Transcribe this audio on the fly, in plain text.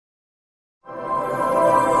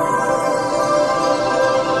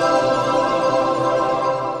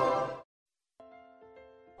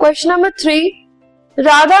Question number 3.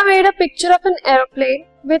 Radha made a picture of an aeroplane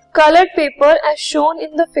with colored paper as shown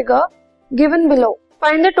in the figure given below.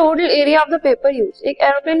 Find the total area of the paper used. एक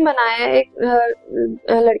aeroplane बनाया है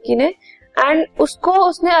एक लड़की ने and उसको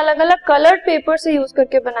उसने अलग अलग कलर्ड पेपर से यूज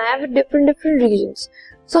करके बनाया with different different regions.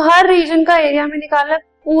 So her reason का एरिया में निकालना है.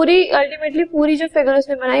 पूरी अल्टीमेटली पूरी जो फिगर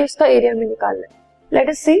उसने बनाई उसका एरिया में निकालना है. लेट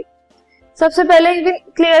अस सी. सबसे पहले you can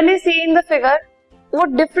clearly see in the figure वो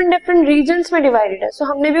डिफरेंट डिफरेंट रीजन्स में डिवाइडेड है. सो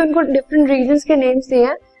हमने भी उनको डिफरेंट रीजन्स के नेम्स दिए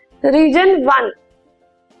हैं. Reason 1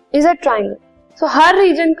 is a triangle. So her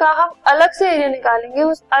reason का हम अलग से एरिया निकालेंगे.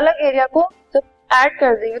 उस अलग एरिया को जब ऐड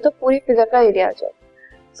कर देंगे तो पूरी फिगर का एरिया आ जाएगा.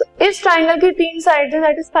 सो इस ट्राइंगल की 3 साइड्स हैं,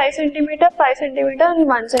 that is 5 centimetre, 5 centimetre and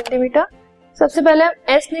 1 centimetre. सबसे पहले हम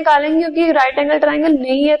एस निकालेंगे क्योंकि राइट एंगल ट्राइंगल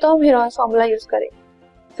नहीं है तो हम हेरोन्स फॉर्मूला यूज करेंगे.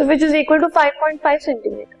 So which is equal to 5.5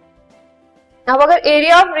 centimetre. अब अगर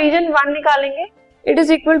एरिया ऑफ रीजन 1 निकालेंगे it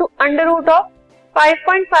is equal to under root of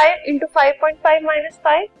 5.5 into 5.5 minus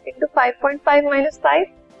 5 into 5.5 minus 5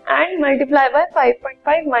 and multiply by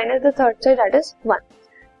 5.5 minus the third side that is 1.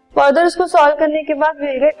 Further इसको solve करने के बाद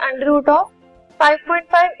will get under root of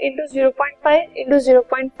 5.5 into 0.5 into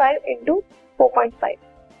 0.5 into 4.5.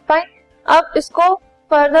 Fine. अब इसको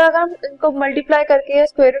further अगर हम इनको multiply करके या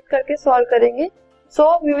स्क्वायर रूट करके सॉल्व करेंगे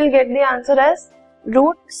so we will get the answer as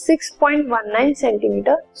root 6.19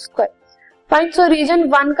 centimetre square. Fine. So reason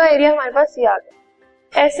 1 का एरिया हमारे पास ये आ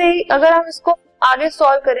गया. ऐसे ही अगर हम इसको आगे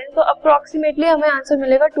सॉल्व करें तो अप्रोक्सीमेटली हमें आंसर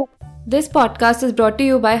मिलेगा 2. This podcast is brought to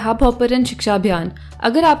you bye hub hopper and शिक्षा अभियान.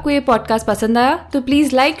 अगर आपको ये पॉडकास्ट पसंद आया तो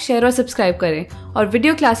प्लीज़ लाइक, शेयर और सब्सक्राइब करें और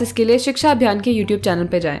वीडियो क्लासेस के लिए शिक्षा अभियान के यूट्यूब चैनल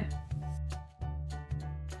पर जाएं.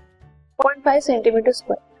 0.5 centimetre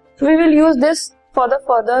square. So we will use this for the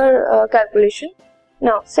further calculation.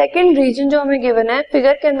 Now second region जो हमें given है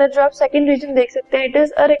फिगर के अंदर जो आप second region देख सकते हैं it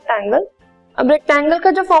is a rectangle. अब रेक्टेंगल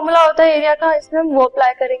का जो फॉर्मूला होता है एरिया का इसमें हम वो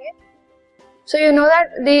अप्लाई करेंगे. So you know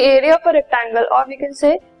that the area of a rectangle or we can say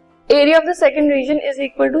area of the second region is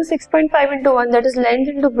equal to 6.5 into 1 that is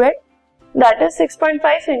length into breadth that is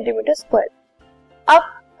 6.5 centimetre square.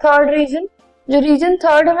 अब third region जो region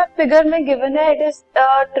third हमें figure में given है it is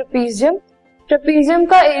trapezium. Trapezium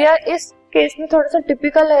का area इस case में थोड़ा सा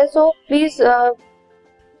टिपिकल है so please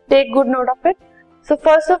take good note of it. So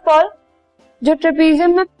first of all जो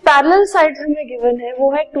ट्रेपीजियम में पैरेलल साइड्स हमें गिवन है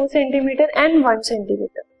वो है 2 सेंटीमीटर एंड 1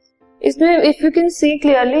 सेंटीमीटर. इसमें if you can see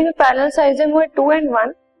clearly जो पैरेलल साइड्स है वो है 2 एंड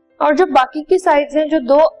 1 और जो बाकी की साइड्स हैं जो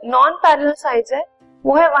दो नॉन पैरेलल साइड्स है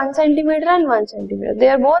वो है 1 centimetre and 1 centimetre. They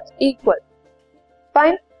are both equal.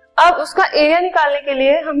 Fine. अब उसका एरिया निकालने के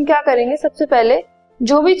लिए हम क्या करेंगे सबसे पहले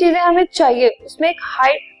जो भी चीजें हमें चाहिए उसमें एक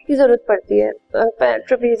हाइट की जरूरत पड़ती है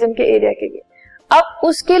ट्रेपीजियम के एरिया के लिए. अब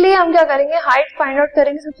उसके लिए हम क्या करेंगे हाइट फाइंड आउट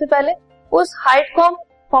करेंगे. सबसे पहले उस हाइट को हम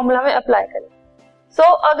फॉर्मूला में अप्लाई करेंगे. सो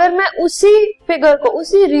अगर मैं उसी फिगर को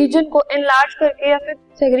उसी रीजन को एनलार्ज करके या फिर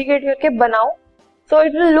सेग्रीगेट करके बनाऊं so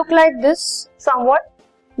it will look like this somewhat.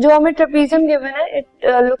 जो हमें ट्रेपीजियम गिवन है it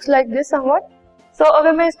looks like this somewhat. सो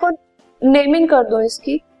अगर मैं इसको नेमिंग कर दूं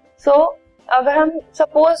इसकी सो अगर हम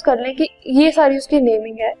सपोज कर लें कि ये सारी उसकी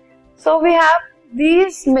नेमिंग है so we have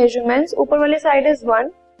these measurements. ऊपर वाली साइड इज 1,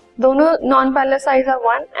 दोनों non parallel sides are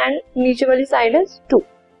 1 and नीचे वाली साइड इज 2.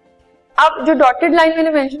 अब जो डॉटेड लाइन मैंने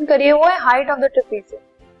मेंशन करी है वो है height of the trapezium.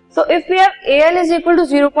 So if we have AL is equal to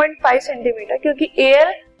 0.5 centimetre क्योंकि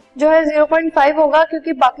AL जो है 0.5 होगा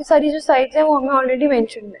क्योंकि बाकी सारी जो साइड्स हैं वो हमें ऑलरेडी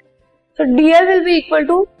मेंशन है. सो DL will be equal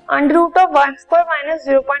to under root of 1 square minus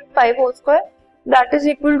 0.5 whole square that is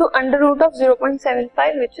equal to under root of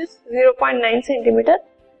 0.75 which is 0.9 centimetre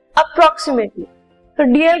approximately. तो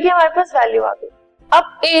DL की हमारे पास वैल्यू आ गई.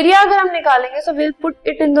 अब एरिया अगर हम निकालेंगे so we'll put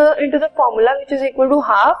it into the formula which is equal to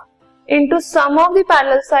half into sum of the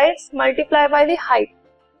parallel sides multiply by the height.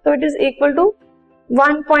 So it is equal to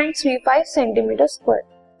 1.35 centimetre square.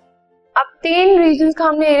 अब 3 reason का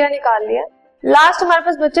हमने area निकाल लिया. Last हमारे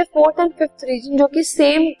पास बचे 4th and 5th reason जो कि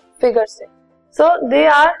same figure से. So they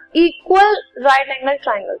are equal right angle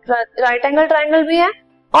triangle. Right angle triangle भी है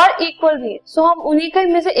और equal भी है. So हम उन्हीं का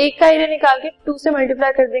में से एक का एरिया निकाल के 2 से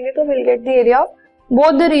मल्टीप्लाई कर देंगे तो we'll get the area of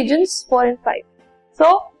both the regions 4 and 5.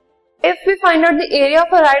 So if we find out the area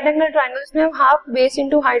of a right angle triangle इसमें हम half base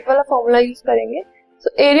into height वाला फॉर्मूला यूज करेंगे.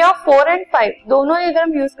 So area of 4 and 5 दोनों अगर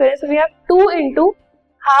हम use करें so we have 2 into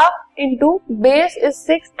half into base is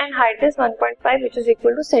 6 and height is 1.5 which is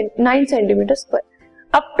equal to 9 centimetre square.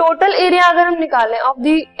 अब total area अगर हम निकालें of the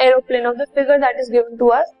aeroplane of the figure that is given to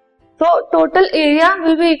us तो total area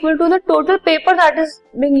will be equal to the total paper that is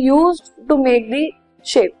being used to make the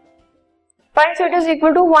shape. Fine. So it is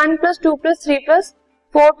equal to 1 + 2 + 3 +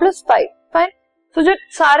 4 + 5. Fine. So जो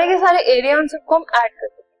सारे के सारे area उन सबको हम add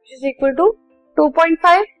करते हैं which is equal to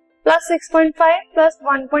 2.5 plus 6.5 plus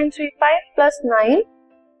 1.35 plus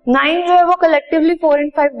 9 जो है वो कलेक्टिवली 4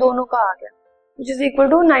 एंड 5 दोनों का आ गया, which is equal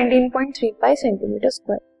to 19.35 centimetre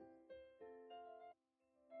square.